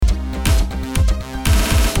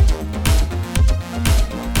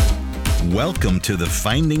Welcome to the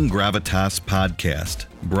Finding Gravitas podcast,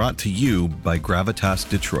 brought to you by Gravitas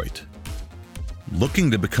Detroit. Looking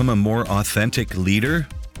to become a more authentic leader?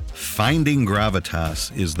 Finding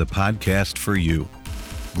Gravitas is the podcast for you.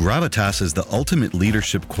 Gravitas is the ultimate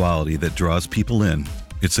leadership quality that draws people in.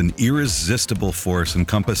 It's an irresistible force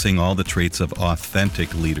encompassing all the traits of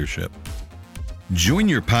authentic leadership. Join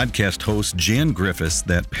your podcast host, Jan Griffiths,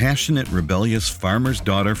 that passionate, rebellious farmer's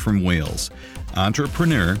daughter from Wales,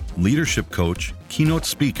 entrepreneur, leadership coach, keynote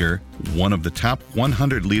speaker, one of the top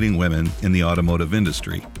 100 leading women in the automotive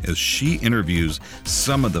industry, as she interviews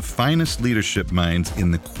some of the finest leadership minds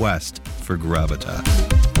in the quest for gravitas.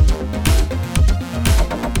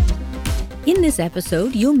 In this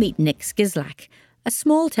episode, you'll meet Nick Skislak, a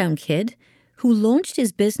small-town kid who launched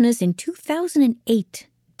his business in 2008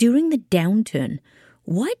 during the downturn.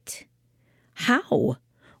 What? How?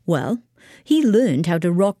 Well, he learned how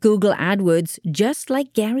to rock Google AdWords just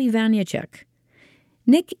like Gary Vaynerchuk.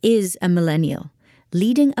 Nick is a millennial,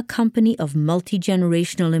 leading a company of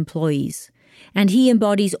multi-generational employees, and he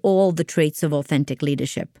embodies all the traits of authentic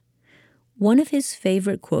leadership. One of his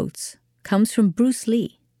favorite quotes comes from Bruce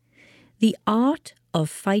Lee: "The art of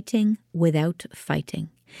fighting without fighting."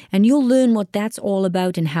 And you'll learn what that's all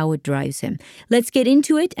about and how it drives him. Let's get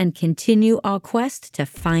into it and continue our quest to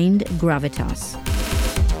find gravitas.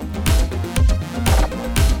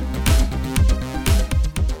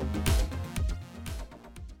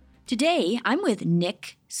 Today, I'm with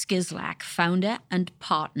Nick Skislak, founder and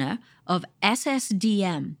partner of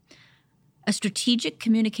SSDM, a strategic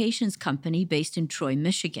communications company based in Troy,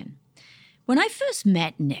 Michigan. When I first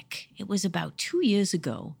met Nick, it was about 2 years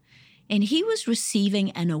ago, and he was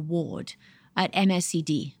receiving an award at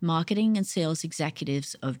MSCD, Marketing and Sales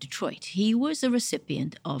Executives of Detroit. He was a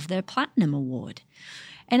recipient of their Platinum Award.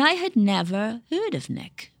 And I had never heard of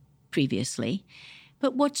Nick previously,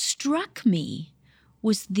 but what struck me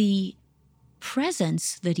was the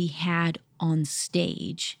presence that he had on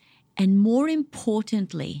stage, and more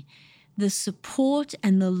importantly, the support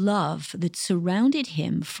and the love that surrounded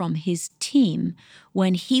him from his team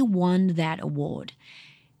when he won that award.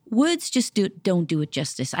 Words just don't do it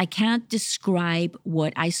justice. I can't describe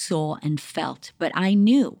what I saw and felt, but I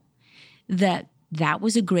knew that that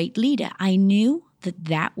was a great leader. I knew that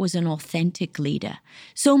that was an authentic leader,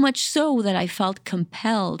 so much so that I felt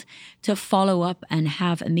compelled to follow up and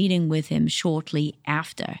have a meeting with him shortly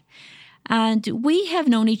after. And we have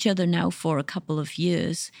known each other now for a couple of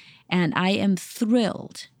years, and I am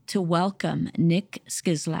thrilled to welcome Nick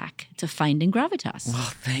Skislak to Finding Gravitas.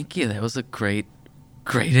 Well, thank you. That was a great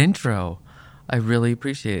intro. I really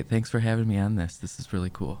appreciate it. Thanks for having me on this. This is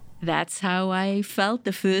really cool. That's how I felt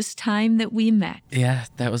the first time that we met. Yeah,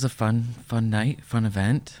 that was a fun night, fun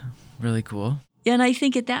event. Really cool. And I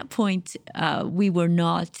think at that point, we were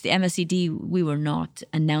not, the MSCD, we were not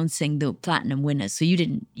announcing the Platinum winners. So you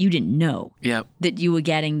didn't know that you were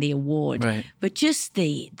getting the award. Right. But just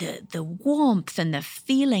the warmth and the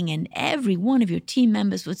feeling, and every one of your team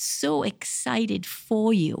members was so excited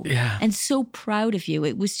for you and so proud of you.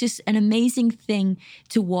 It was just an amazing thing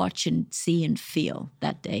to watch and see and feel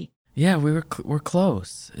that day. Yeah, we're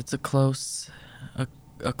close. It's a close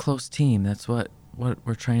team. That's what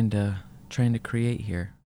we're trying to create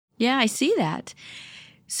here. Yeah, I see that.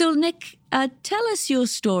 So, Nick, tell us your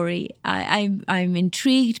story. I'm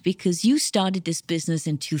intrigued because you started this business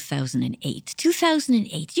in 2008.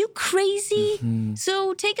 2008, you crazy? Mm-hmm.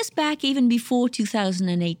 So take us back even before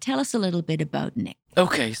 2008. Tell us a little bit about Nick.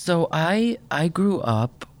 Okay, so I grew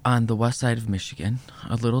up on the west side of Michigan,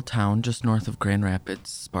 a little town just north of Grand Rapids,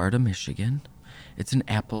 Sparta, Michigan. It's an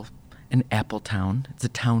apple town. It's a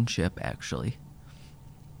township, actually.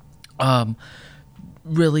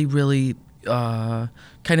 Really,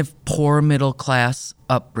 kind of poor middle class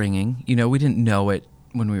upbringing. You know, we didn't know it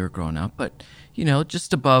when we were growing up, but, you know,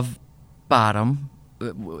 just above bottom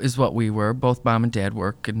is what we were. Both mom and dad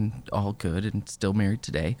work and all good and still married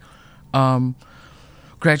today.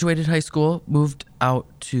 Graduated high school, moved out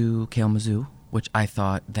to Kalamazoo, which I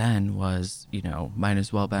thought then was, you know, might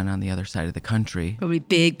as well been on the other side of the country. Probably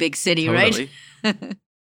big city, totally. Right?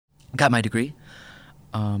 Got my degree.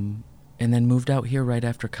 And then moved out here right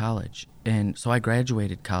after college. And so I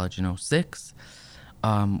graduated college in 2006,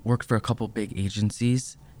 worked for a couple big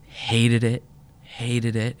agencies, hated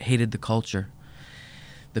the culture.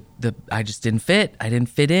 I just didn't fit. I didn't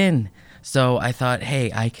fit in. So I thought,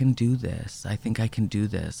 hey, I can do this. I think I can do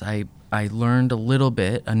this. I learned a little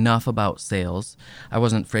bit, enough about sales. I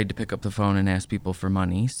wasn't afraid to pick up the phone and ask people for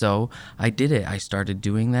money. So I did it. I started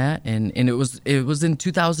doing that. And it was in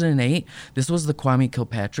 2008. This was the Kwame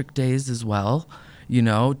Kilpatrick days as well. You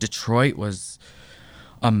know, Detroit was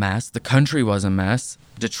a mess. The country was a mess.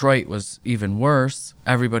 Detroit was even worse.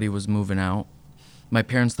 Everybody was moving out. My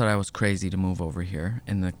parents thought I was crazy to move over here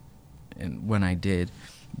when I did,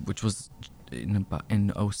 which was in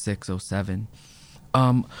 06, 07.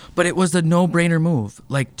 But it was a no-brainer move.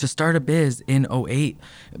 Like, to start a biz in 08,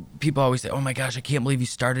 people always say, oh my gosh, I can't believe you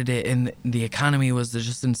started it, and the economy was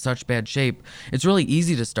just in such bad shape. It's really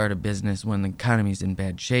easy to start a business when the economy's in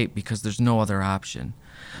bad shape because there's no other option.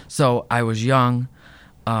 So I was young.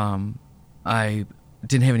 I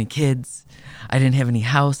didn't have any kids. I didn't have any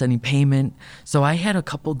house, any payment. So I had a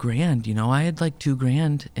couple grand, I had like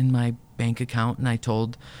 $2,000 in my bank account, and I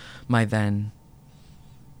told my then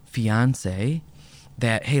fiance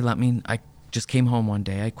that, hey, I just came home one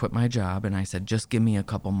day, I quit my job, and I said, just give me a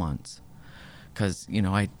couple months. Because,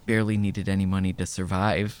 I barely needed any money to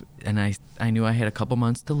survive, and I knew I had a couple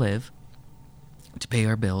months to live, to pay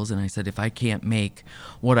our bills, and I said, if I can't make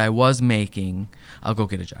what I was making, I'll go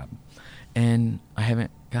get a job. And I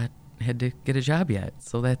haven't had to get a job yet,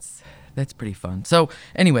 so that's pretty fun. So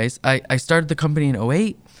anyways, I started the company in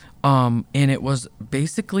 08, and it was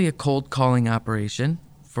basically a cold calling operation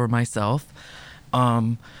for myself,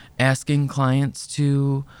 asking clients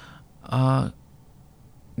to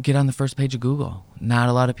get on the first page of Google. Not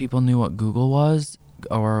a lot of people knew what Google was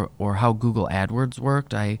or how Google AdWords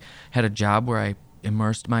worked. I had a job where I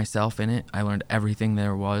immersed myself in it. I learned everything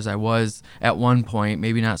there was. I was, at one point,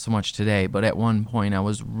 maybe not so much today, but at one point I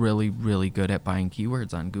was really, really good at buying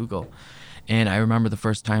keywords on Google. And I remember the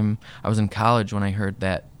first time I was in college when I heard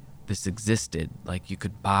that this existed. Like, you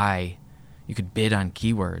could bid on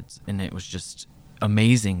keywords, and it was just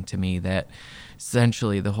amazing to me that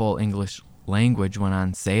essentially the whole English language went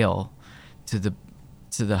on sale to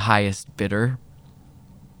the highest bidder.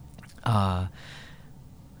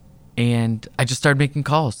 And I just started making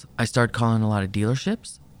calls. I started calling a lot of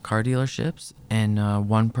dealerships, car dealerships, and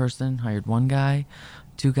one person hired one guy,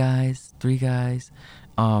 2 guys, 3 guys.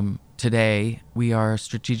 Today, we are a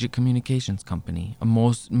strategic communications company.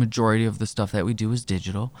 Majority of the stuff that we do is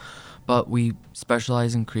digital, but we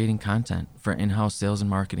specialize in creating content for in-house sales and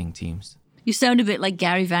marketing teams. You sound a bit like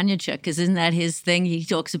Gary Vaynerchuk, because isn't that his thing? He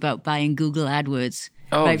talks about buying Google AdWords,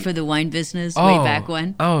 right, for the wine business way back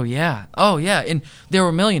when. Oh, yeah. And there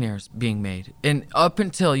were millionaires being made. And up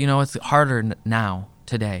until, it's harder now,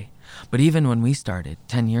 today. But even when we started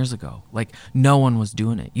 10 years ago, no one was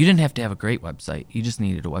doing it. You didn't have to have a great website. You just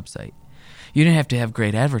needed a website. You didn't have to have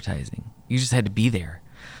great advertising. You just had to be there.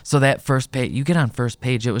 So that first page, you get on first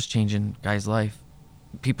page, it was changing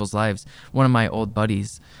people's lives. One of my old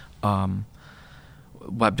buddies,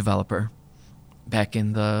 web developer, back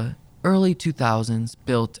in the early 2000s,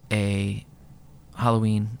 built a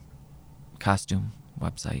Halloween costume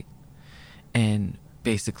website and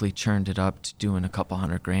basically churned it up to doing a couple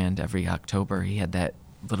 $100,000 every October. He had that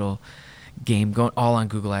little game going all on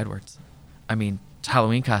Google AdWords. I mean,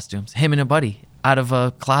 Halloween costumes, him and a buddy out of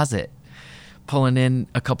a closet, pulling in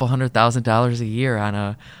a couple $100,000 a year on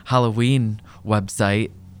a Halloween website.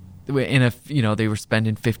 They were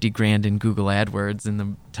spending $50,000 in Google AdWords in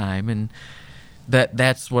the time, and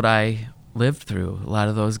that's what I lived through. A lot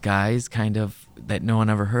of those guys that no one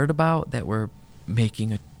ever heard about that were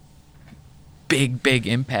making a big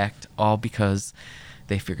impact, all because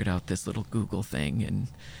they figured out this little Google thing, and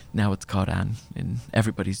now it's caught on and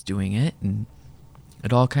everybody's doing it. And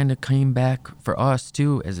it all kind of came back for us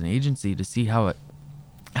too as an agency to see how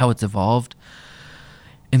it's evolved.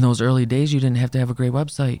 In those early days, you didn't have to have a great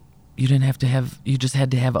website. You just had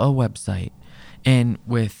to have a website. And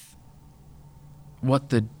with what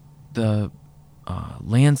the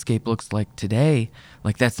landscape looks like today,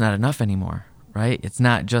 that's not enough anymore. Right? It's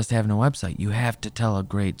not just having a website. You have to tell a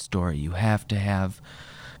great story. You have to have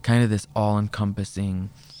kind of this all-encompassing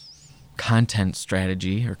content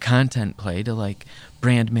strategy or content play to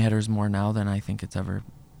brand matters more now than I think it's ever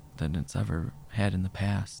had in the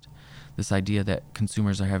past. This idea that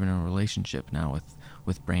consumers are having a relationship now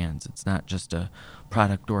with brands. It's not just a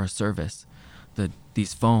product or a service.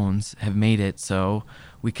 These phones have made it so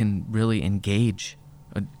we can really engage,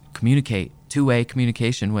 communicate, two-way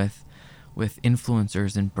communication with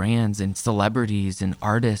influencers and brands and celebrities and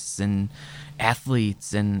artists and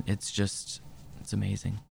athletes, and it's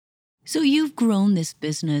amazing. So you've grown this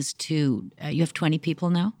business to, you have 20 people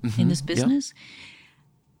now in this business. Yep.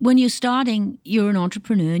 When you're starting, you're an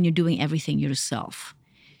entrepreneur and you're doing everything yourself.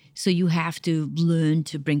 So you have to learn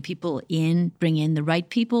to bring in the right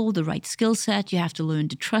people, the right skill set. You have to learn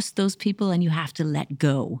to trust those people, and you have to let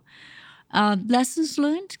go. Lessons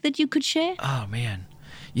learned that you could share? Oh, man.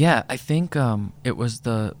 Yeah, I think it was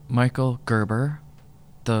the Michael Gerber,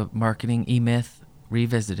 the Marketing E-Myth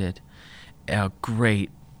Revisited, a great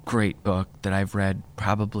great book that I've read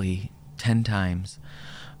probably 10 times.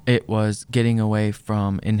 It was getting away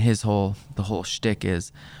from, and the whole shtick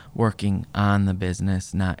is working on the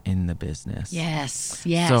business, not in the business. Yes,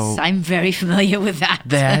 So I'm very familiar with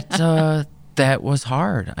that. That was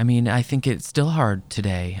hard. I mean, I think it's still hard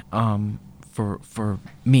today for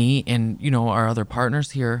me and, our other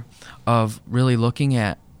partners here, of really looking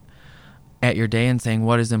at your day and saying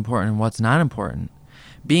what is important and what's not important.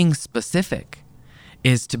 Being specific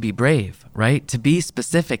is to be brave, right? To be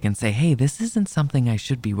specific and say, hey, this isn't something I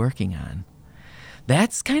should be working on.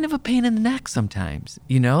 That's kind of a pain in the neck sometimes,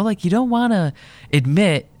 like you don't want to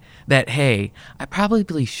admit that, hey, I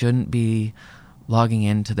probably shouldn't be logging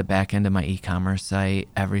into the back end of my e-commerce site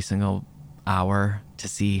every single hour to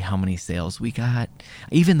see how many sales we got.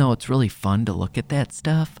 Even though it's really fun to look at that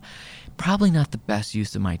stuff, probably not the best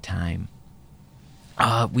use of my time.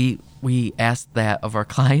 We asked that of our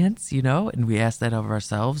clients, and we asked that of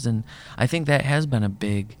ourselves. And I think that has been a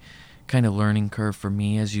big kind of learning curve for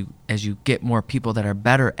me as you get more people that are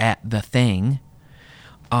better at the thing.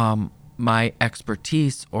 My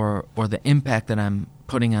expertise or the impact that I'm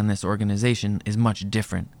putting on this organization is much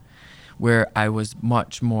different, where I was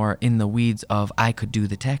much more in the weeds of I could do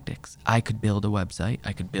the tactics. I could build a website.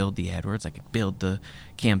 I could build the AdWords. I could build the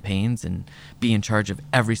campaigns and be in charge of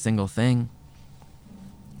every single thing.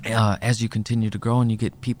 As you continue to grow and you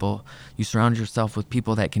get people, you surround yourself with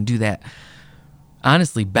people that can do that,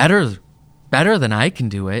 honestly, better than I can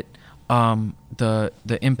do it.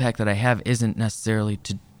 The impact that I have isn't necessarily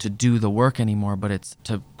to do the work anymore, but it's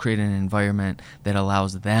to create an environment that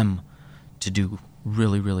allows them to do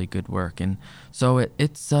really, really good work. And so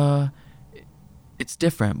it's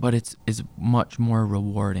different, but it's much more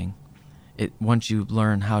rewarding. Once you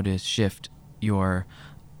learn how to shift your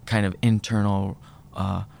kind of internal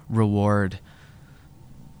reward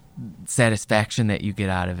satisfaction that you get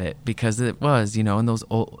out of it, because it was, in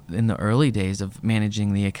the early days of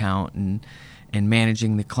managing the account and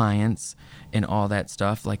managing the clients and all that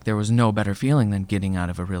stuff, like there was no better feeling than getting out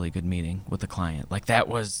of a really good meeting with a client. Like that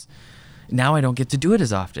was, now I don't get to do it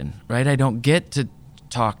as often, right? I don't get to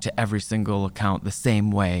talk to every single account the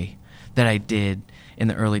same way that I did in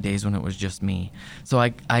the early days when it was just me. So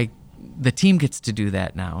the team gets to do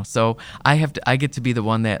that now. So I get to be the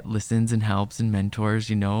one that listens and helps and mentors,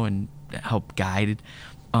 and help guide.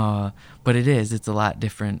 But it's a lot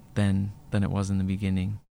different than it was in the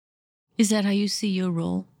beginning. Is that how you see your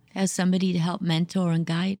role, as somebody to help mentor and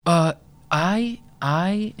guide? I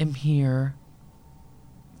am here.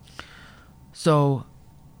 So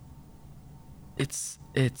it's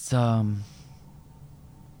a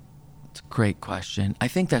great question. I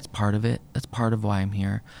think that's part of it. That's part of why I'm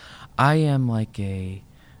here. I am like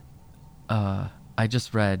I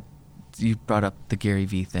just read, you brought up the Gary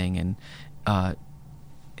Vee thing, and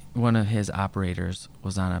one of his operators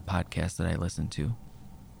was on a podcast that I listened to.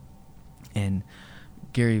 And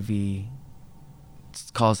Gary Vee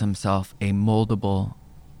calls himself a moldable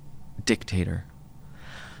dictator.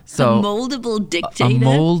 So a moldable dictator? A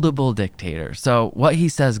moldable dictator. So what he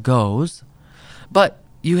says goes, but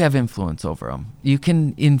you have influence over him. You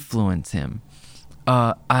can influence him.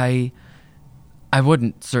 I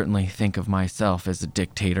wouldn't certainly think of myself as a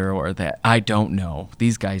dictator, or that I don't know.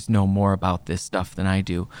 These guys know more about this stuff than I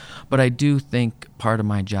do. But I do think part of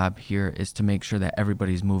my job here is to make sure that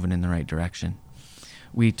everybody's moving in the right direction.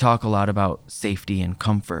 We talk a lot about safety and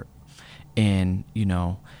comfort. And,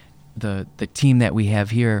 the team that we have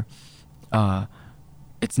here,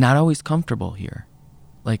 it's not always comfortable here.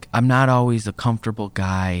 Like, I'm not always a comfortable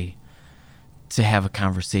guy to have a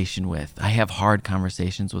conversation with. I have hard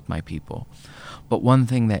conversations with my people. But one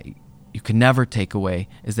thing that you can never take away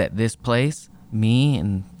is that this place, me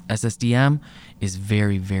and SSDM, is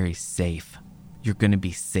very, very safe. You're going to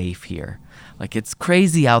be safe here. Like, it's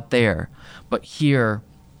crazy out there, but here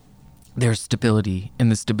there's stability, and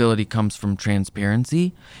the stability comes from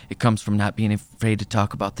transparency. It comes from not being afraid to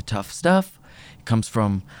talk about the tough stuff. It comes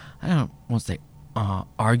from, I don't want to say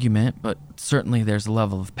argument, but certainly there's a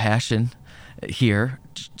level of passion here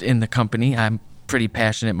in the company. I'm pretty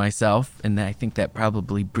passionate myself, and I think that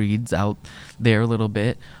probably breeds out there a little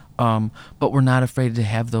bit. But we're not afraid to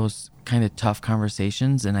have those kind of tough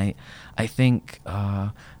conversations, and I think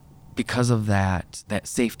because of that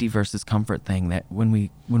safety versus comfort thing, that when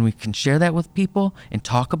we can share that with people and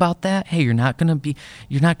talk about that, hey, you're not gonna be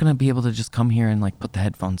able to just come here and like put the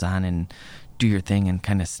headphones on and do your thing and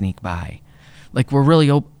kind of sneak by. Like, we're really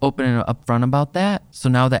open and upfront about that. So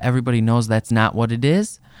now that everybody knows that's not what it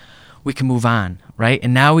is, we can move on, right?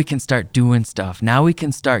 And now we can start doing stuff. Now we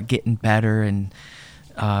can start getting better, and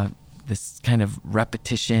this kind of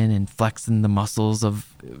repetition and flexing the muscles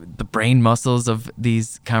of the brain muscles of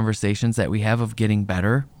these conversations that we have of getting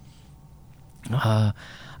better, I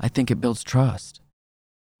think it builds trust.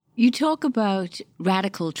 You talk about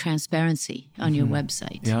radical transparency on your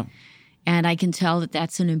website. Yeah. And I can tell that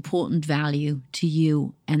that's an important value to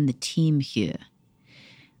you and the team here.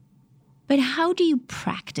 But how do you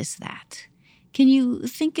practice that? Can you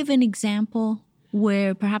think of an example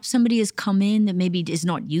where perhaps somebody has come in that maybe is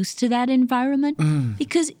not used to that environment?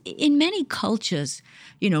 Because in many cultures,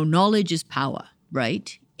 knowledge is power,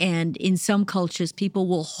 right? And in some cultures, people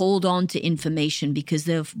will hold on to information because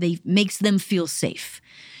they makes them feel safe,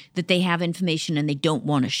 that they have information and they don't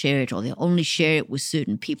want to share it, or they'll only share it with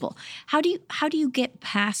certain people. How do you get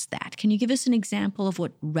past that? Can you give us an example of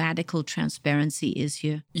what radical transparency is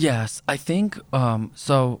here? Yes, I think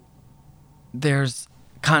so. There's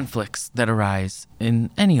conflicts that arise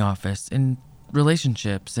in any office, in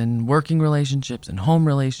relationships, in working relationships, and home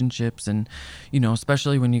relationships, and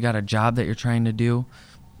especially when you got a job that you're trying to do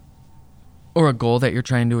or a goal that you're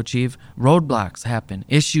trying to achieve. Roadblocks happen,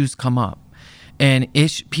 issues come up, and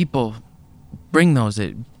people bring those.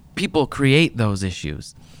 People create those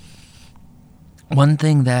issues. One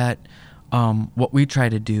thing that what we try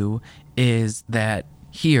to do is that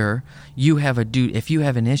here you have a duty. If you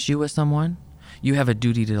have an issue with someone, you have a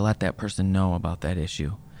duty to let that person know about that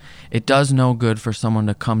issue. It does no good for someone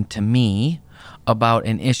to come to me about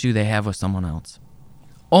an issue they have with someone else.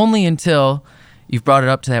 Only until you've brought it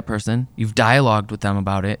up to that person, you've dialogued with them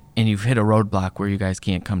about it, and you've hit a roadblock where you guys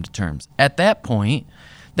can't come to terms. At that point,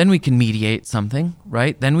 then we can mediate something,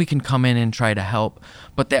 right? Then we can come in and try to help.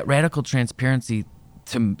 But that radical transparency,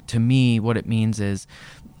 to me, what it means is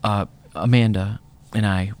Amanda and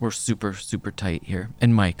I, we're super, super tight here.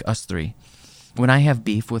 And Mike, us three. When I have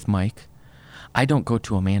beef with Mike, I don't go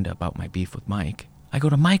to Amanda about my beef with Mike. I go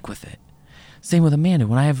to Mike with it. Same with Amanda.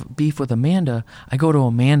 When I have beef with Amanda, I go to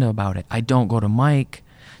Amanda about it. I don't go to Mike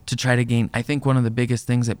to try to gain. I think one of the biggest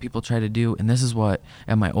things that people try to do, and this is what,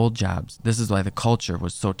 at my old jobs, this is why the culture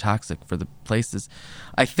was so toxic for the places.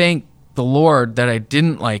 I thank the Lord that I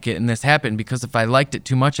didn't like it and this happened, because if I liked it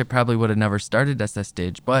too much, I probably would have never started SS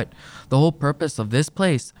Stage. But the whole purpose of this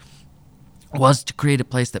place was to create a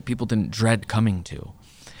place that people didn't dread coming to.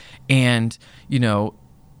 And,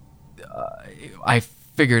 I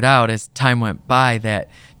figured out as time went by that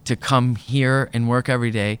to come here and work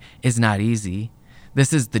every day is not easy.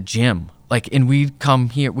 This is the gym. And we come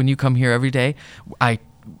here, when you come here every day,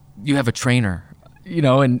 you have a trainer,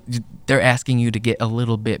 and they're asking you to get a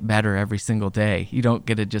little bit better every single day. You don't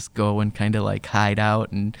get to just go and kind of hide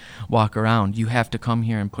out and walk around. You have to come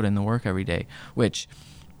here and put in the work every day, which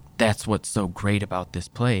that's what's so great about this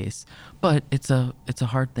place. But it's a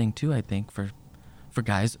hard thing too, I think, for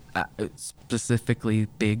guys, specifically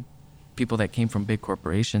big people that came from big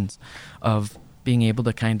corporations, of being able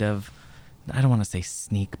to kind of, I don't want to say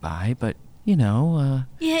sneak by, but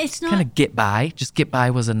it's not kind of get by. Just get by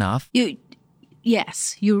was enough.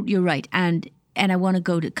 Yes, you're right, and I want to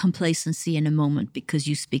go to complacency in a moment, because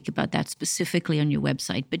you speak about that specifically on your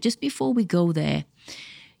website. But just before we go there,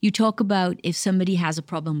 you talk about if somebody has a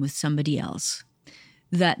problem with somebody else,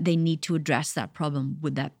 that they need to address that problem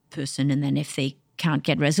with that person. And then if they can't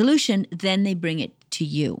get resolution, then they bring it to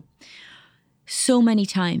you. So many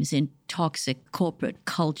times in toxic corporate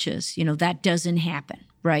cultures, that doesn't happen,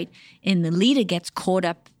 right? And the leader gets caught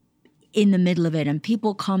up in the middle of it, and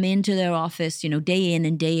people come into their office, day in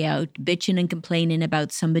and day out, bitching and complaining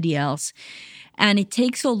about somebody else. And it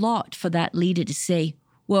takes a lot for that leader to say,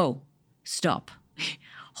 whoa, stop.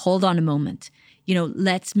 Hold on a moment.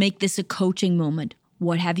 Let's make this a coaching moment.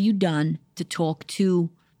 What have you done to talk to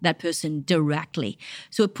that person directly?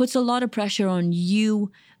 So it puts a lot of pressure on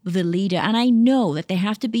you, the leader. And I know that there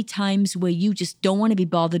have to be times where you just don't want to be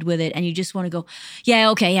bothered with it, and you just want to go, yeah,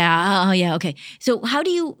 okay, yeah, okay. So how do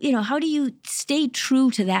you stay true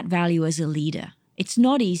to that value as a leader? It's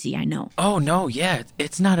not easy, I know. Oh, no, yeah,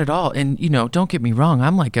 it's not at all. And, don't get me wrong,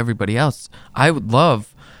 I'm like everybody else. I would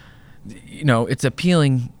love, it's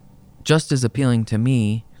appealing, just as appealing to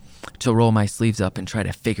me to roll my sleeves up and try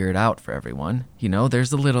to figure it out for everyone.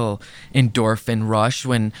 There's a little endorphin rush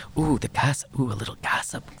when, a little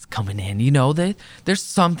gossip is coming in. There's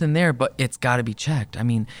something there, but it's got to be checked. I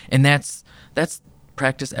mean, and that's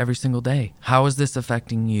practice every single day. How is this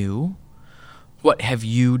affecting you? What have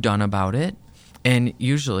you done about it? And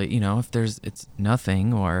usually, if it's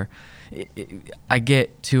nothing, or I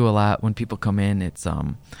get to a lot when people come in, it's,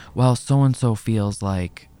 so-and-so feels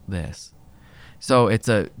like this. So it's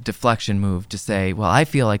a deflection move to say, well, I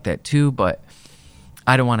feel like that too, but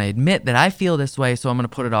I don't want to admit that I feel this way, so I'm going to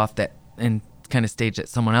put it off that and kind of stage that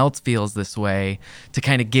someone else feels this way to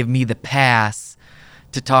kind of give me the pass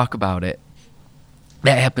to talk about it.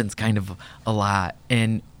 That happens kind of a lot.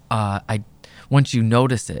 And once you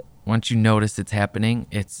notice it's happening,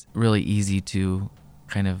 it's really easy to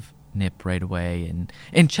kind of nip right away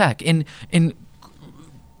and check and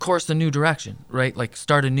course a new direction, right? Like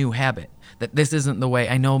start a new habit. That this isn't the way.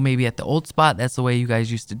 I know maybe at the old spot, that's the way you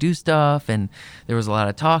guys used to do stuff, and there was a lot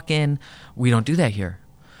of talking. We don't do that here.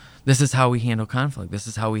 This is how we handle conflict. This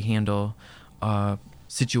is how we handle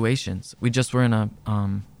situations. We just were in a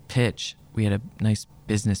pitch. We had a nice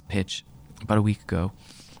business pitch about a week ago,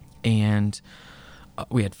 and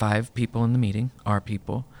we had 5 people in the meeting, our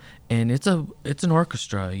people, and it's an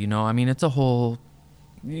orchestra, you know. I mean, it's a whole,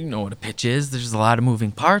 you know what a pitch is. There's a lot of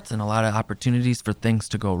moving parts and a lot of opportunities for things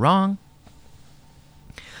to go wrong.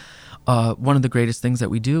 One of the greatest things that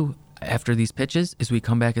we do after these pitches is we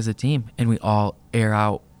come back as a team and we all air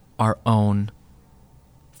out our own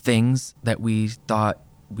things that we thought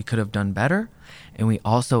we could have done better, and we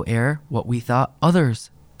also air what we thought others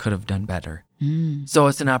could have done better. So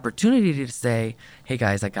it's an opportunity to say, hey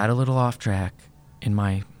guys, I got a little off track in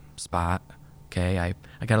my spot. Okay,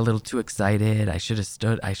 I got a little too excited. I should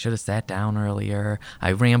have sat down earlier.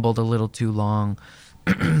 I rambled a little too long.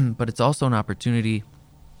 But it's also an opportunity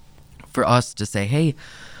for us to say, hey,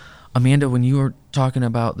 Amanda, when you were talking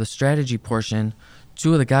about the strategy portion,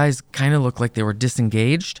 2 of the guys kind of looked like they were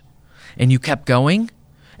disengaged, and you kept going,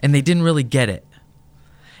 and they didn't really get it.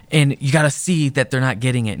 And you got to see that they're not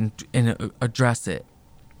getting it and address it.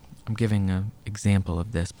 I'm giving an example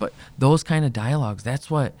of this, but those kind of dialogues, that's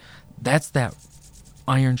that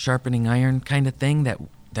iron sharpening iron kind of thing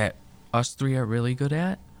that us 3 are really good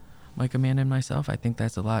at, Mike, Amanda, and myself. I think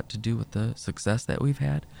that's a lot to do with the success that we've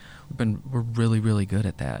had. We're really, really good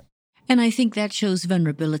at that. And I think that shows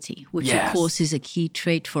vulnerability, which Yes. of course is a key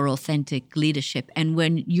trait for authentic leadership. And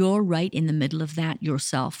when you're right in the middle of that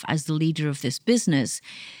yourself as the leader of this business,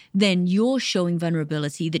 then you're showing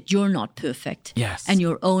vulnerability that you're not perfect. Yes. And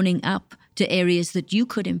you're owning up to areas that you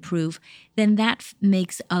could improve. Then that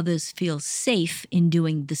makes others feel safe in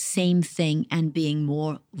doing the same thing and being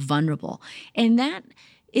more vulnerable. And that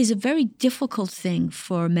is a very difficult thing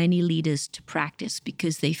for many leaders to practice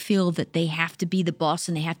because they feel that they have to be the boss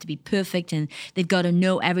and they have to be perfect and they've got to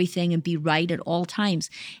know everything and be right at all times.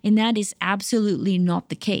 And that is absolutely not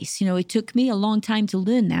the case. You know, it took me a long time to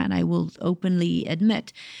learn that, I will openly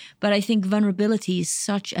admit. But I think vulnerability is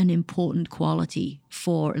such an important quality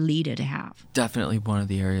for a leader to have. Definitely one of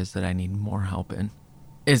the areas that I need more help in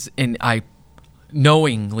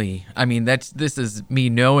knowingly, I mean, this is me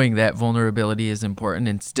knowing that vulnerability is important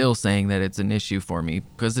and still saying that it's an issue for me,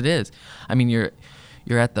 because it is. I mean, you're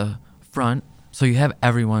at the front, so you have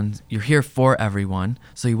everyone, you're here for everyone,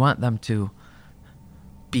 so you want them to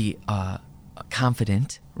be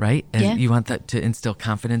confident, right? And Yeah. you want that to instill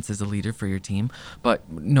confidence as a leader for your team. But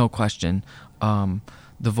no question, the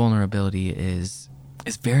vulnerability is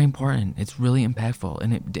very important. It's really impactful,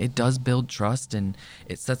 and it does build trust, and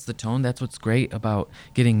it sets the tone. That's what's great about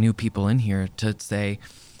getting new people in here, to say,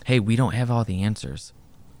 hey, we don't have all the answers.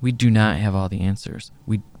 We do not have all the answers.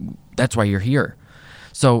 That's why you're here.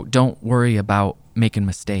 So don't worry about making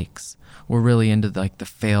mistakes. We're really into like the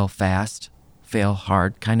fail fast, fail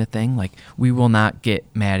hard kind of thing. Like, we will not get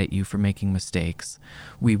mad at you for making mistakes.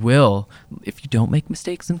 We will, if you don't make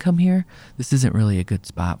mistakes and come here, this isn't really a good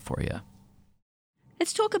spot for you.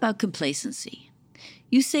 Let's talk about complacency.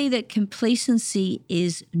 You say that complacency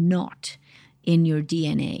is not in your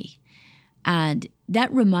DNA. And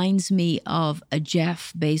that reminds me of a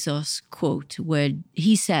Jeff Bezos quote where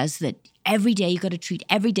he says that every day you got to treat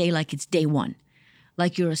every day like it's day one,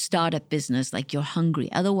 like you're a startup business, like you're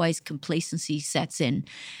hungry. Otherwise, complacency sets in.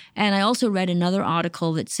 And I also read another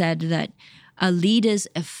article that said that a leader's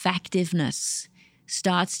effectiveness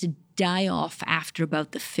starts to die off after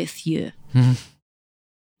about the 5th year.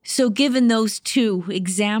 So given those 2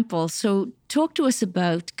 examples, so talk to us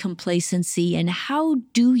about complacency and how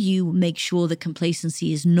do you make sure that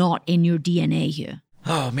complacency is not in your DNA here?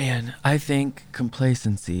 Oh man, I think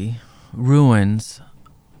complacency ruins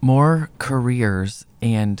more careers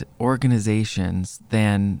and organizations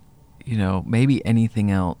than, maybe anything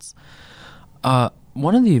else.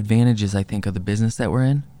 One of the advantages, I think, of the business that we're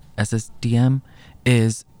in, SSDM,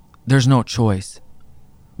 is there's no choice.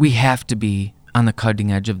 We have to be on the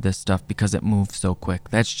cutting edge of this stuff because it moves so quick.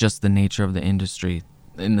 That's just the nature of the industry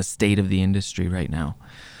and the state of the industry right now.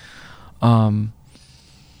 I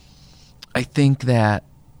think that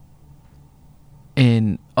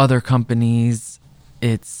in other companies,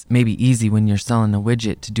 it's maybe easy when you're selling a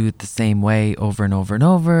widget to do it the same way over and over and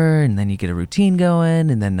over, and then you get a routine going,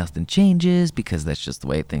 and then nothing changes because that's just the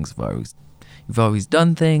way things you've always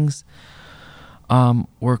done things.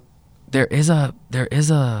 There is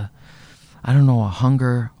a I don't know, a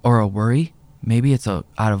hunger or a worry. Maybe it's out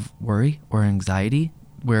of worry or anxiety,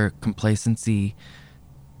 where complacency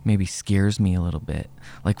maybe scares me a little bit.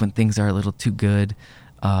 Like when things are a little too good,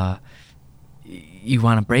 you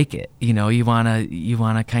want to break it. You want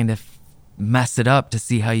to kind of mess it up to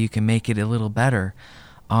see how you can make it a little better.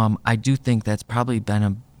 I do think that's probably been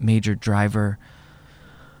a major driver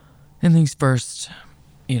in these first,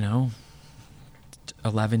 11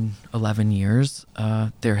 years.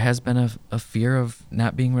 There has been a fear of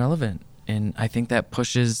not being relevant. And I think that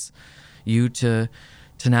pushes you to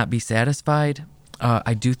not be satisfied.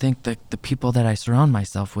 I do think that the people that I surround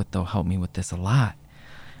myself with, though, help me with this a lot.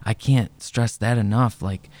 I can't stress that enough.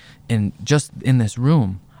 Like, just in this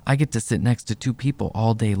room, I get to sit next to two people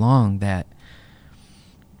all day long that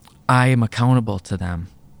I am accountable to them,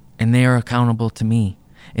 and they are accountable to me.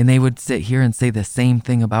 And they would sit here and say the same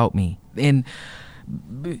thing about me. And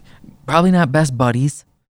probably not best buddies.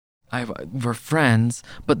 We're friends,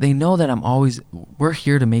 but they know that we're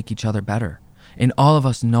here to make each other better. And all of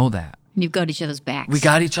us know that. And you've got each other's backs. We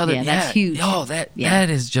got each other. Yeah, that's huge. Oh, that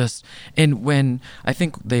is just, and when I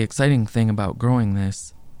think the exciting thing about growing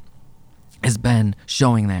this has been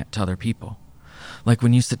showing that to other people. Like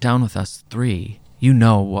when you sit down with us three, you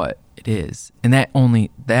know what it is. And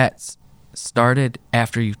that's started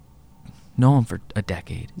after you know them for a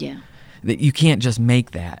decade. Yeah. That you can't just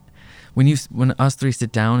make that. When us three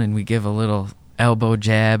sit down and we give a little elbow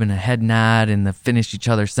jab and a head nod and finish each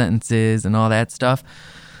other's sentences and all that stuff,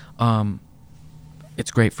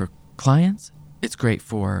 it's great for clients. It's great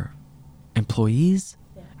for employees.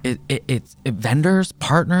 Yeah. It's vendors,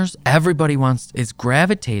 partners. Everybody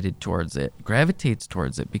gravitates towards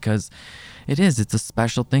it because it's a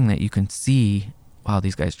special thing that you can see. Wow,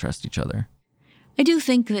 these guys trust each other. I do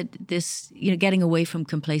think that this, getting away from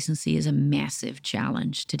complacency is a massive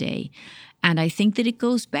challenge today. And I think that it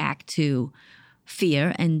goes back to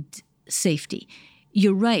fear and safety.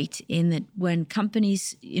 You're right in that when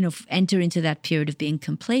companies, enter into that period of being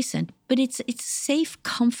complacent, but it's a safe,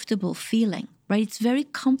 comfortable feeling, right? It's very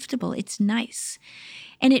comfortable. It's nice.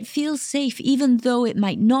 And it feels safe, even though it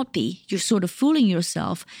might not be. You're sort of fooling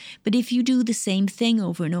yourself. But if you do the same thing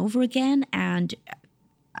over and over again, and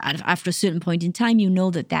after a certain point in time,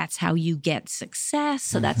 that that's how you get success.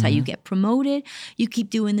 So that's how you get promoted. You keep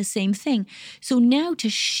doing the same thing. So now to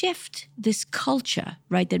shift this culture,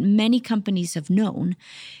 right, that many companies have known,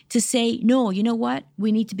 to say, no, you know what?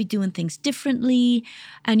 We need to be doing things differently.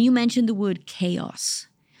 And you mentioned the word chaos.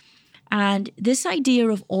 And this idea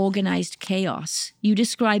of organized chaos, you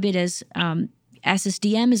describe it as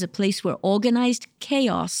SSDM is a place where organized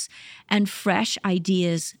chaos and fresh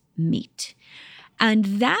ideas meet. And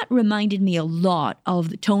that reminded me a lot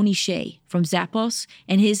of Tony Hsieh from Zappos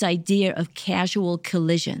and his idea of casual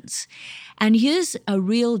collisions. And here's a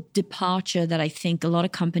real departure that I think a lot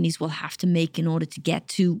of companies will have to make in order to get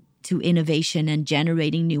to innovation and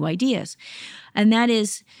generating new ideas. And that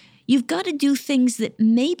is, you've got to do things that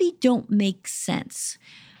maybe don't make sense.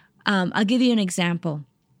 I'll give you an example.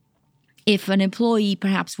 If an employee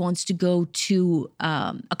perhaps wants to go to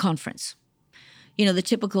a conference, the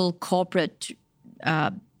typical corporate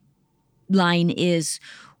line is,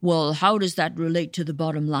 well, how does that relate to the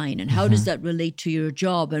bottom line? And how does that relate to your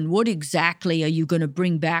job? And what exactly are you going to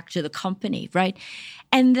bring back to the company, right?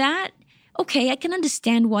 And that, okay, I can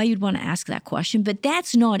understand why you'd want to ask that question, but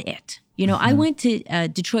that's not it. I went to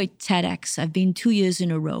Detroit TEDx. I've been 2 years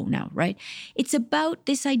in a row now, right? It's about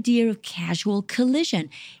this idea of casual collision.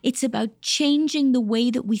 It's about changing the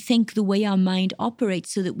way that we think, the way our mind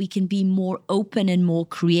operates, so that we can be more open and more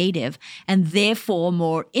creative and therefore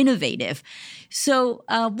more innovative. So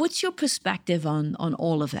what's your perspective on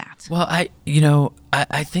all of that? Well, I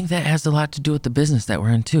think that has a lot to do with the business that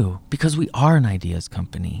we're in too, because we are an ideas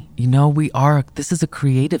company. This is a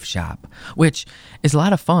creative shop, which is a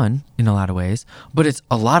lot of fun in a lot of ways, but it's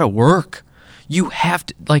a lot of work. You have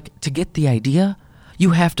to, to get the idea, you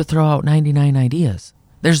have to throw out 99 ideas.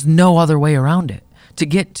 There's no other way around it. To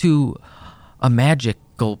get to a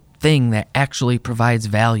magical thing that actually provides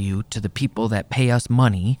value to the people that pay us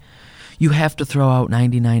money, you have to throw out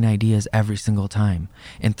 99 ideas every single time.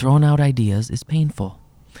 And throwing out ideas is painful.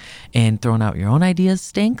 And throwing out your own ideas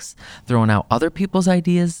stinks. Throwing out other people's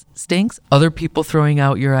ideas stinks. Other people throwing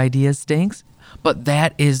out your ideas stinks. But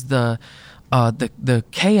that is the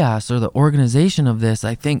chaos or the organization of this,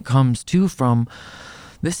 I think, comes from,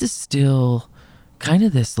 this is still kind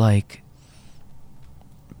of this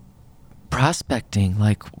prospecting,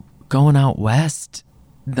 like going out west,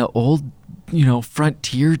 the old,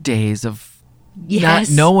 frontier days of not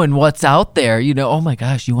knowing what's out there. Oh my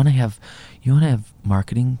gosh, you want to have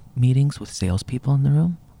marketing meetings with salespeople in the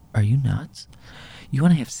room? Are you nuts? You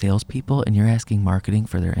want to have salespeople and you're asking marketing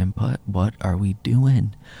for their input? What are we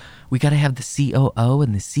doing? We got to have the COO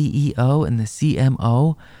and the CEO and the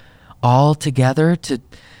CMO all together to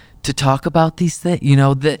talk about these things.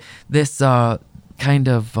 This kind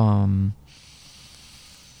of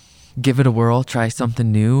give it a whirl, try something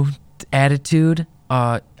new attitude.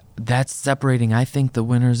 That's separating, I think, the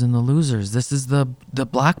winners and the losers. This is the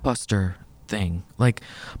Blockbuster thing. Like,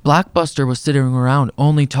 Blockbuster was sitting around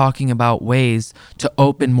only talking about ways to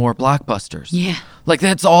open more Blockbusters. Yeah. Like,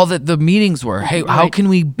 that's all that the meetings were. Hey, Right. how can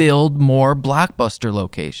we build more Blockbuster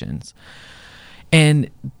locations? And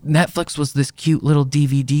Netflix was this cute little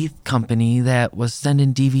DVD company that was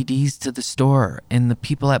sending DVDs to the store. And the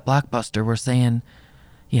people at Blockbuster were saying,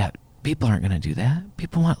 yeah, people aren't going to do that.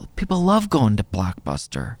 People love going to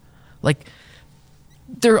Blockbuster. Like,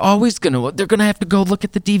 they're going to have to go look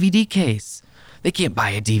at the DVD case. They can't buy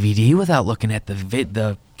a DVD without looking at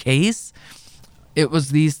the case. It was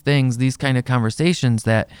these things, these kind of conversations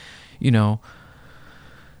that, Blockbuster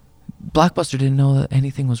didn't know that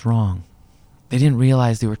anything was wrong. They didn't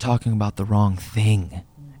realize they were talking about the wrong thing.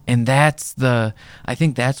 And I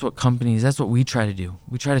think that's what we try to do.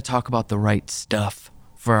 We try to talk about the right stuff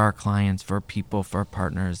for our clients, for people, for our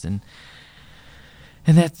partners. And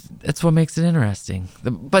that's what makes it interesting.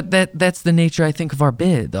 But that's the nature, I think, of our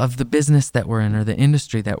of the business that we're in or the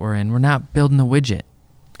industry that we're in. We're not building a widget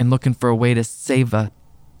and looking for a way to save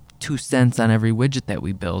 2 cents on every widget that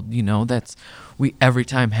we build. We every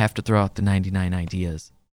time have to throw out the 99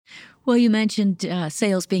 ideas. Well, you mentioned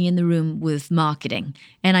sales being in the room with marketing,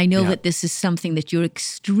 and I know Yeah. that this is something that you're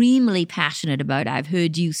extremely passionate about. I've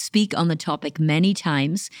heard you speak on the topic many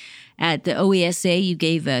times. At the OESA, you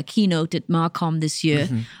gave a keynote at Marcom this year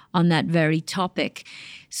on that very topic.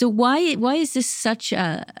 So why is this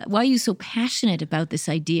why are you so passionate about this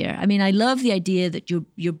idea? I mean, I love the idea that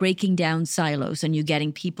you're breaking down silos and you're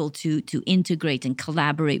getting people to integrate and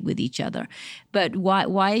collaborate with each other. But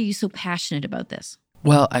why are you so passionate about this?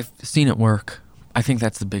 Well, I've seen it work. I think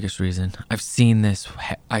that's the biggest reason. I've seen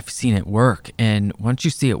it work. And once you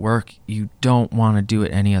see it work, you don't want to do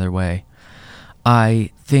it any other way. I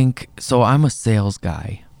think, so I'm a sales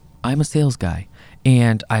guy.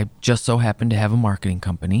 And I just so happen to have a marketing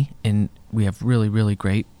company. And we have really, really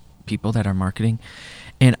great people that are marketing.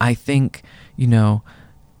 And I think,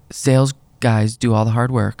 sales guys do all the hard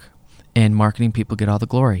work and marketing people get all the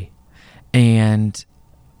glory. And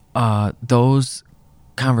those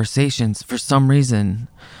conversations, for some reason,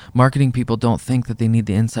 marketing people don't think that they need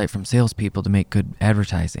the insight from salespeople to make good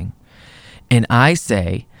advertising. And I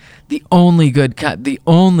say the only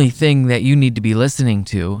thing that you need to be listening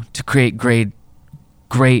to create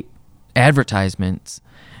great advertisements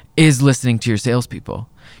is listening to your salespeople.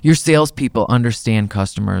 Your salespeople understand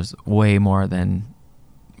customers way more than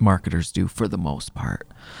marketers do for the most part.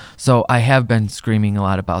 So I have been screaming a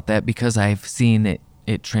lot about that because I've seen it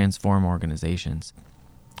transform organizations.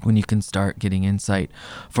 When you can start getting insight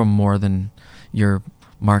from more than your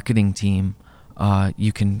marketing team,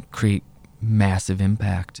 you can create massive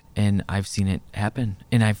impact. And I've seen it happen.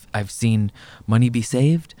 And I've seen money be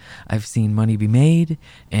saved. I've seen money be made.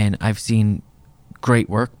 And I've seen great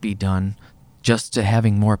work be done just to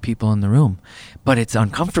having more people in the room. But it's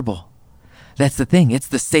uncomfortable. That's the thing. It's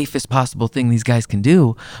the safest possible thing these guys can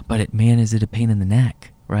do. But is it a pain in the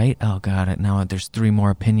neck, right? Oh, God, now there's 3 more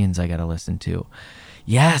opinions I got to listen to.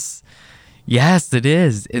 Yes, it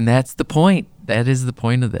is. And that's the point. That is the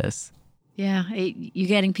point of this. Yeah, you're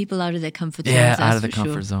getting people out of their comfort zones. Yeah, that's out of the for sure.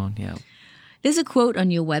 comfort zone, yeah. There's a quote on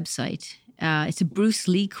your website. It's a Bruce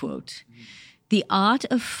Lee quote. The art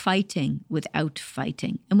of fighting without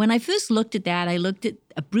fighting. And when I first looked at that, I looked at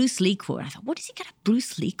a Bruce Lee quote. I thought, what has he got a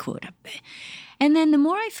Bruce Lee quote up there? And then the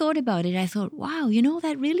more I thought about it, I thought, wow,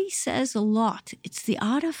 that really says a lot. It's the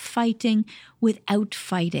art of fighting without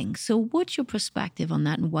fighting. So what's your perspective on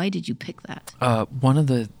that, and why did you pick that? One of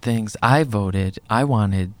the things I wanted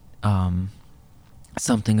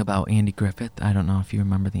something about Andy Griffith. I don't know if you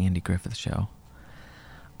remember the Andy Griffith show.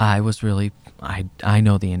 I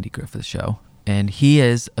know the Andy Griffith show. And he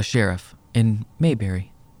is a sheriff in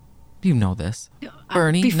Mayberry. You know this.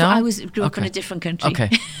 Bernie, Before no? I grew up in a different country.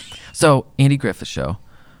 Okay. So, Andy Griffith show.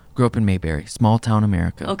 Grew up in Mayberry, small town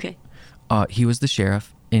America. Okay. He was the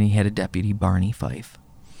sheriff, and he had a deputy, Barney Fife.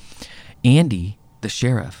 Andy, the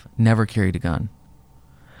sheriff, never carried a gun.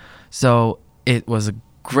 So, it was a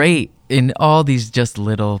great, in all these just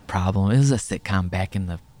little problems. It was a sitcom back in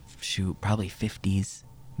the probably 50s,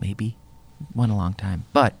 maybe. Went a long time.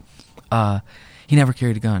 But he never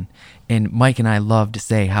carried a gun. And Mike and I love to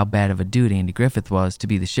say how bad of a dude Andy Griffith was to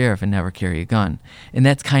be the sheriff and never carry a gun. And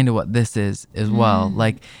that's kind of what this is as well.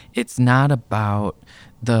 Like, it's not about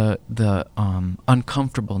the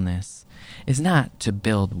uncomfortableness. It's not to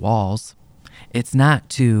build walls. It's not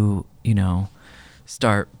to,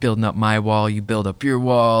 start building up my wall, you build up your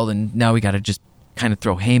wall, and now we got to just kind of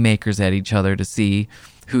throw haymakers at each other to see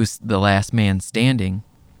who's the last man standing.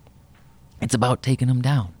 It's about taking them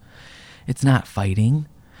down. It's not fighting.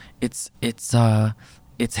 It's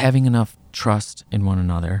having enough trust in one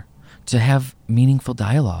another to have meaningful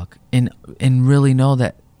dialogue and really know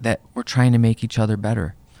that we're trying to make each other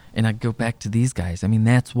better. And I go back to these guys. I mean,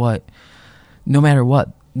 that's what, no matter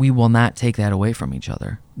what, we will not take that away from each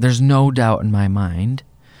other. There's no doubt in my mind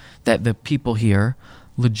that the people here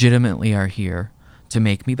legitimately are here to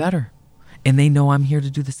make me better. And they know I'm here to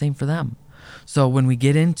do the same for them. So when we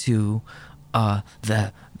get into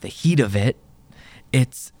the heat of it,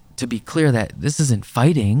 it's to be clear that this isn't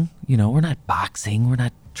fighting. We're not boxing. We're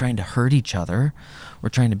not trying to hurt each other. We're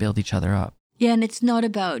trying to build each other up. Yeah, and it's not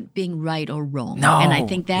about being right or wrong. No, and I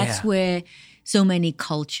think that's where so many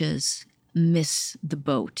cultures miss the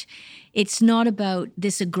boat. It's not about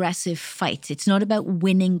this aggressive fight. It's not about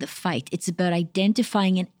winning the fight. It's about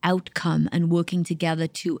identifying an outcome and working together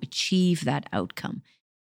to achieve that outcome.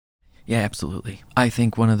 Yeah, absolutely. I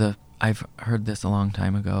think I've heard this a long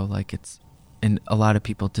time ago, and a lot of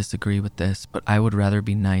people disagree with this, but I would rather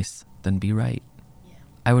be nice than be right. Yeah.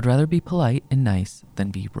 I would rather be polite and nice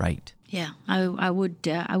than be right. Yeah, I would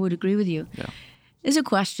agree with you. Yeah. There's a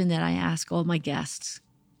question that I ask all my guests,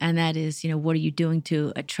 and that is, what are you doing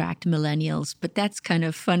to attract millennials? But that's kind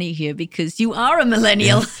of funny here because you are a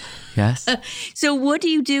millennial. Yes. So what do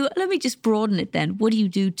you do? Let me just broaden it then. What do you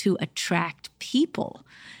do to attract people,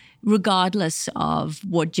 regardless of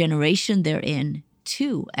what generation they're in,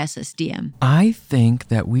 to SSDM? I think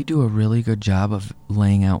that we do a really good job of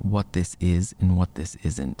laying out what this is and what this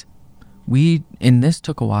isn't. And this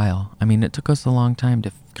took a while. I mean, it took us a long time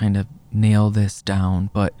to kind of nail this down,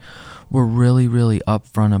 but we're really, really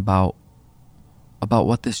upfront about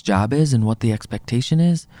what this job is and what the expectation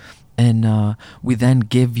is. And we then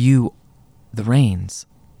give you the reins.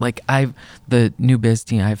 Like the new biz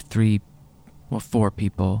team, I have 4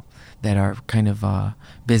 people that are kind of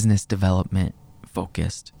business development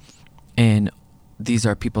focused. And these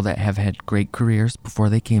are people that have had great careers before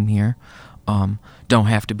they came here, don't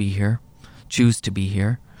have to be here, choose to be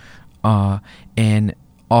here. And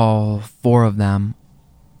all 4 of them,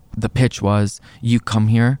 the pitch was, you come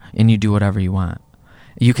here and you do whatever you want.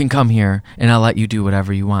 You can come here and I'll let you do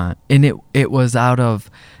whatever you want. And it was out of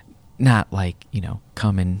not like,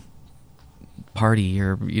 come and party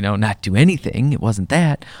or, not do anything. It wasn't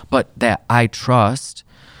that, but that I trust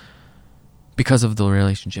because of the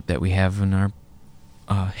relationship that we have in our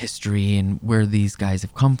history and where these guys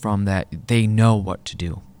have come from, that they know what to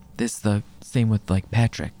do. This the same with like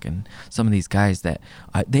Patrick and some of these guys that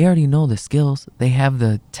they already know the skills. They have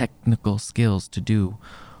the technical skills to do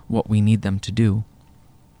what we need them to do.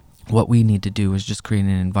 What we need to do is just create an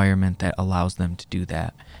environment that allows them to do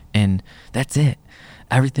that. And that's it.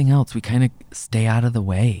 Everything else, we kind of stay out of the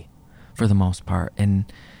way for the most part and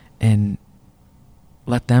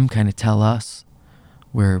let them kind of tell us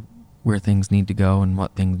where things need to go and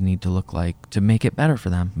what things need to look like to make it better for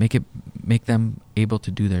them, make them able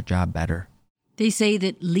to do their job better. They say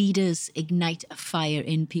that leaders ignite a fire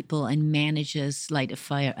in people and managers light a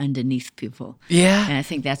fire underneath people. Yeah. And I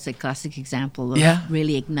think that's a classic example of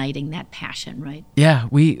really igniting that passion, right? Yeah,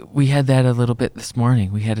 we had that a little bit this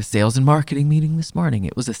morning. We had a sales and marketing meeting this morning.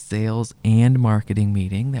 It was a sales and marketing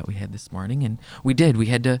meeting that we had this morning, and we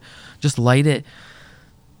had to just light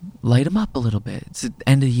them up a little bit. It's the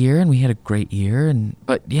end of the year, and we had a great year,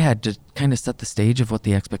 but to kind of set the stage of what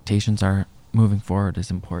the expectations are moving forward is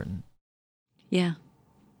important. Yeah.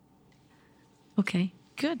 Okay,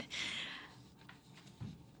 good.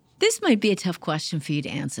 This might be a tough question for you to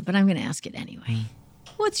answer, but I'm going to ask it anyway.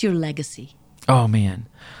 What's your legacy? Oh, man.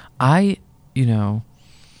 I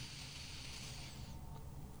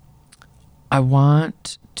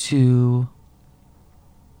want to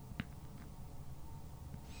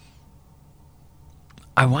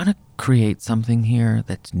create something here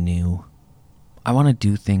that's new. I want to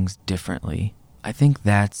do things differently.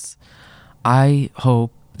 I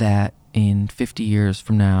hope that in 50 years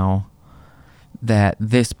from now, that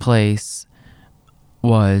this place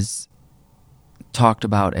was talked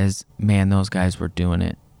about as, man, those guys were doing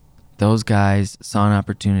it. Those guys saw an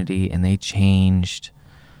opportunity and they changed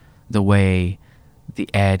the way the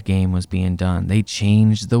ad game was being done. They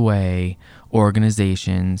changed the way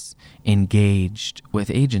organizations engaged with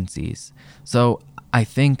agencies. So I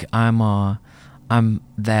think I'm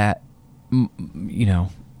that, you know,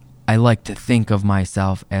 I like to think of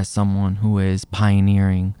myself as someone who is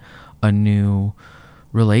pioneering a new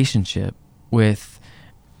relationship with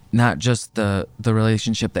not just the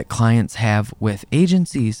relationship that clients have with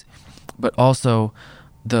agencies, but also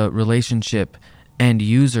the relationship end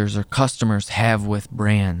users or customers have with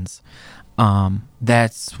brands.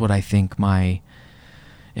 That's what I think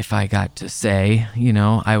if I got to say, you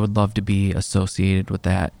know, I would love to be associated with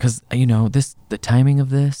that. Because, you know, the timing of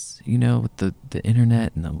this, you know, with the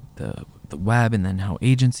internet and the web, and then how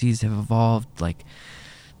agencies have evolved, like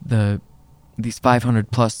these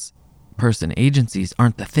 500 plus person agencies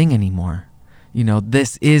aren't the thing anymore. You know,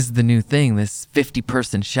 this is the new thing, this 50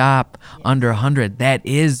 person shop, under 100, that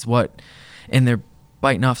is what, and they're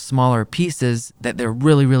biting off smaller pieces that they're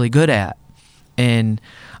really, really good at. And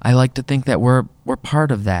I like to think that we're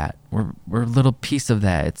part of that. We're a little piece of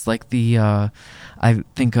that. It's like I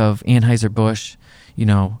think of Anheuser-Busch, you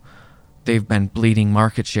know, they've been bleeding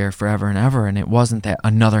market share forever and ever, and it wasn't that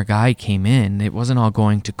another guy came in. It wasn't all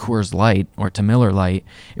going to Coors Light or to Miller Lite.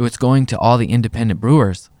 It was going to all the independent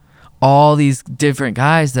brewers. All these different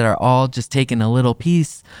guys that are all just taking a little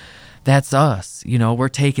piece. That's us. You know, we're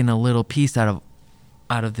taking a little piece out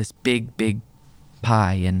of this big, big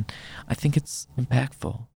pie, and I think it's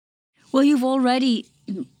impactful. Well, you've already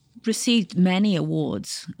received many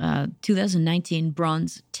awards. 2019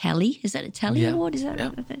 Bronze Telly. Is that a Telly award? Is that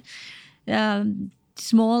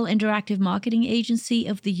Small Interactive Marketing Agency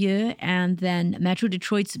of the Year, and then Metro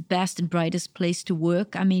Detroit's Best and Brightest Place to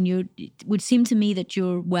Work. I mean, it would seem to me that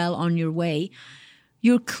you're well on your way.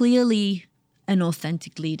 You're clearly an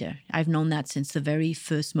authentic leader. I've known that since the very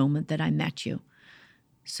first moment that I met you.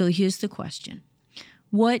 So here's the question.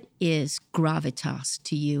 What is gravitas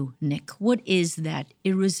to you, Nick? What is that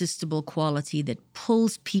irresistible quality that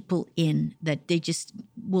pulls people in, that they just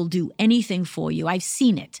will do anything for you? I've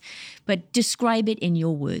seen it, but describe it in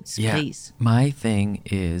your words, please. My thing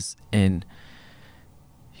is,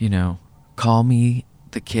 you know, call me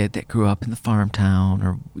the kid that grew up in the farm town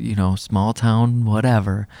or, you know, small town,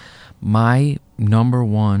 whatever. My number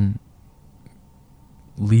one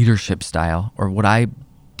leadership style, or what I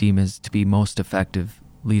deem as to be most effective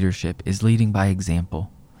leadership, is leading by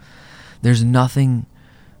example. There's nothing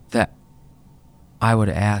that I would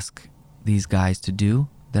ask these guys to do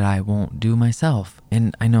that I won't do myself.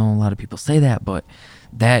 And I know a lot of people say that, but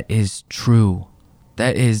that is true.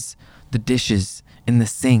 That is the dishes in the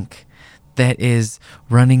sink. That is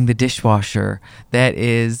running the dishwasher. That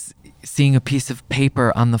is seeing a piece of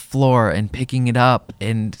paper on the floor and picking it up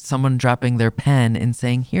and someone dropping their pen and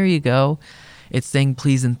saying, "Here you go." It's saying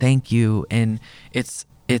please and thank you, and it's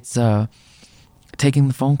taking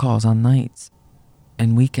the phone calls on nights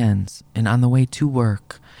and weekends and on the way to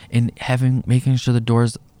work, and making sure the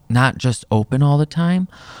door's not just open all the time,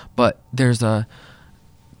 but there's a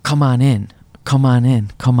come on in.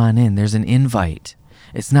 There's an invite.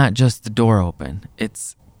 It's not just the door open.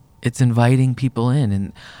 It's inviting people in,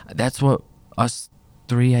 and that's what us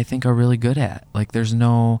three, I think, are really good at. Like, there's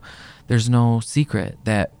no secret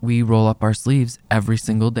that we roll up our sleeves every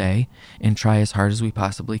single day and try as hard as we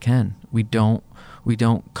possibly can. We don't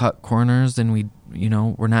cut corners, and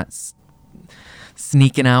we're not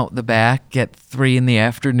sneaking out the back at 3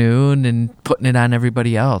 p.m. and putting it on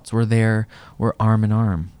everybody else. We're there. We're arm in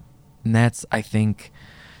arm, and that's, I think,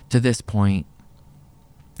 to this point,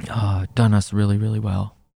 done us really, really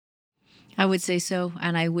well. I would say so,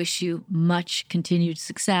 and I wish you much continued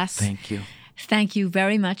success. Thank you. Thank you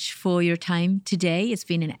very much for your time today. It's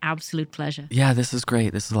been an absolute pleasure. Yeah, this is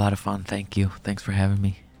great. This is a lot of fun. Thank you. Thanks for having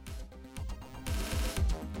me.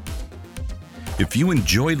 If you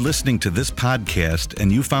enjoyed listening to this podcast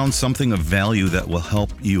and you found something of value that will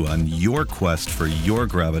help you on your quest for your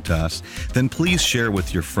gravitas, then please share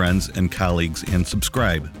with your friends and colleagues and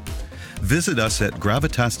subscribe. Visit us at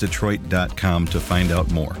gravitasdetroit.com to find out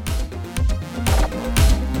more.